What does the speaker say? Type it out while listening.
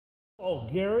Oh,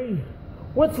 Gary,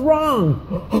 what's wrong?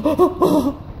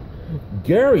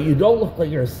 Gary, you don't look like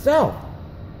yourself.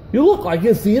 You look like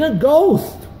you've seen a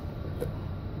ghost.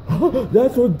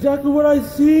 That's exactly what I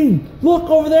seen. Look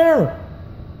over there.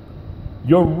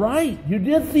 You're right. You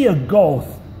did see a ghost.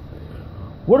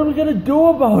 What are we going to do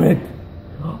about it?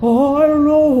 Oh, I don't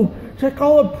know. Should I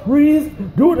call a priest?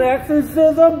 Do an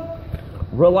exorcism?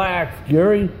 Relax,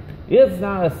 Gary. It's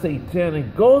not a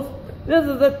satanic ghost. This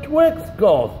is a Twix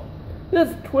ghost.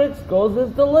 This Twix ghost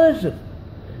is delicious.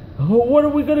 What are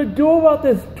we going to do about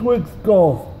this Twix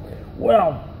ghost?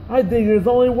 Well, I think there's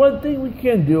only one thing we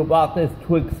can do about this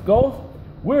Twix ghost.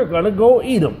 We're going to go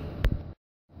eat them.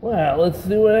 Well, let's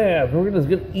see what happens. We're just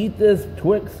going to eat this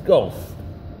Twix ghost.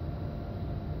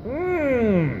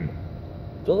 Mmm,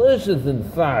 delicious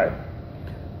inside.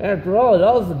 After all, it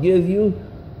also gives you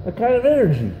a kind of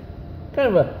energy. Kind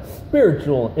of a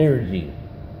spiritual energy.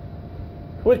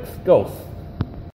 Twix ghost.